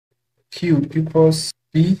q equals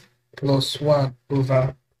p plus 1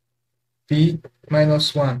 over p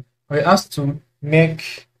minus 1. We're asked to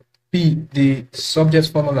make p the subject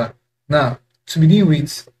formula. Now, to begin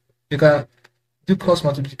with, you can do cross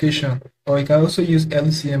multiplication, or you can also use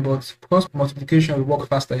LCM, but cross multiplication will work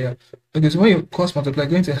faster here. Okay, so when you cross multiply,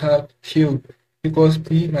 you're going to have q equals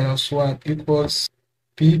p minus 1 equals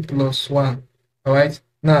p plus 1. All right,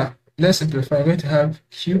 now let's simplify. We're going to have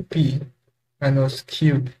qp minus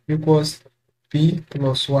q equals p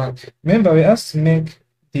plus 1. Remember, we asked to make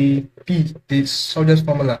the p the subject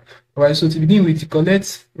formula. All right, so to begin with, you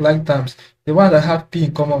collect like terms. The ones that have p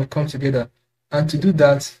in common will come together. And to do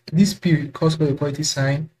that, this p will cross over the equality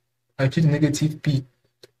sign and change to negative p.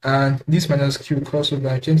 And this minus q cross over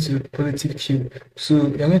and change to positive q. So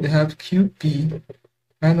you're going to have qp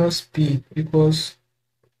minus p equals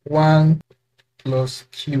 1 plus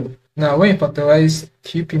q. Now, when you factorize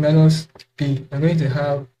qp minus p, I'm going to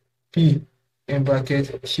have p in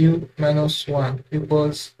bracket q minus 1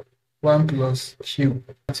 equals 1 plus q.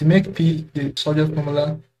 To make p the subject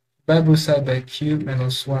formula, divide both sides by q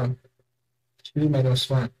minus 1. Q minus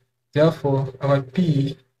 1. Therefore, our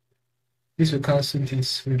p, this will cancel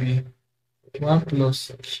this, will be 1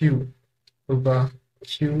 plus q over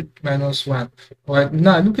q minus 1. All right,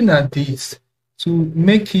 now looking at this, to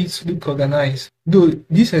make it look organized, though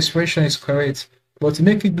this expression is correct, but to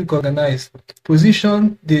make it look organized,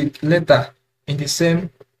 position the letter in the same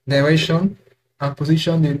direction and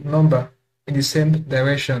position the number in the same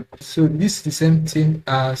direction. So this is the same thing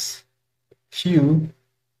as q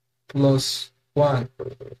plus 1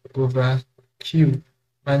 over q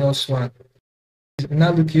minus 1. It's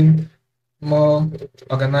now looking more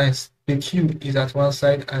organized. The q is at one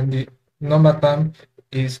side and the number term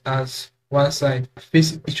is at one side,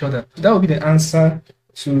 facing each other. That will be the answer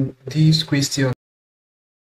to this question.